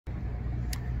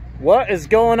What is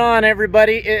going on,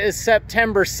 everybody? It is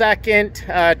September 2nd,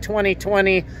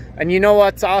 2020, and you know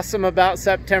what's awesome about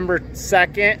September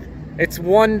 2nd? It's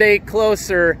one day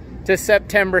closer to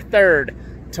September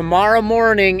 3rd. Tomorrow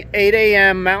morning, 8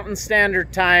 a.m. Mountain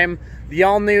Standard Time, the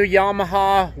all-new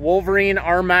Yamaha Wolverine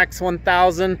RMAX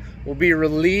 1000 will be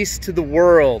released to the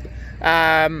world. We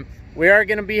are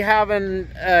going to be having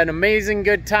an amazing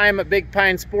good time at Big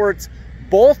Pine Sports,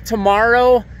 both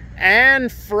tomorrow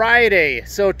and Friday.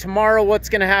 So tomorrow, what's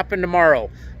going to happen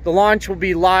tomorrow? The launch will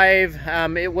be live.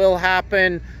 It will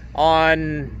happen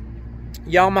on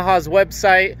Yamaha's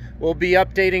website. We'll be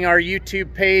updating our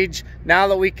YouTube page now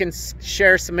that we can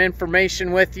share some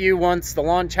information with you once the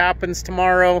launch happens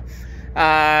tomorrow.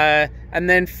 And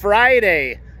then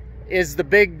Friday is the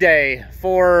big day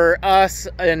for us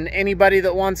and anybody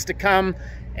that wants to come.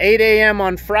 8 a.m.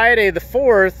 on Friday the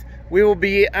 4th, we will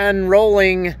be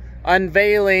unveiling,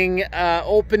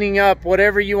 opening up,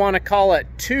 whatever you want to call it,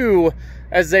 two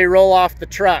as they roll off the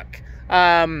truck.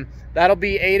 That'll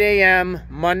be 8 a.m.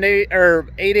 Monday, or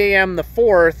 8 a.m. the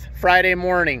 4th, Friday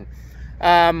morning.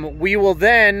 We will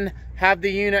then have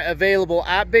the unit available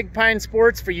at Big Pine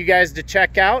Sports for you guys to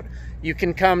check out. You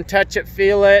can come touch it,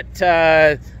 feel it,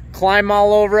 climb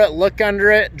all over it, look under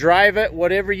it, drive it,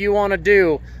 whatever you want to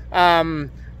do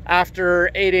after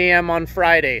 8 a.m. on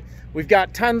Friday. We've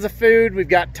got tons of food, we've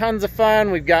got tons of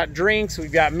fun, we've got drinks,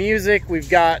 we've got music, we've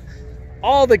got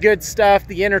all the good stuff,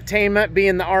 the entertainment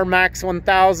being the RMAX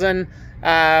 1000.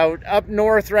 Up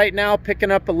north right now, picking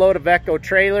up a load of Echo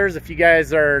trailers. If you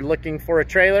guys are looking for a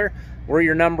trailer, we're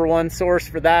your #1 source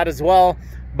for that as well.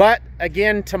 But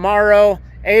again, tomorrow,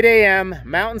 8 a.m.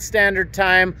 Mountain Standard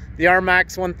Time, the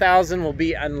RMAX 1000 will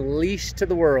be unleashed to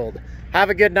the world. Have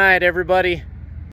a good night, everybody.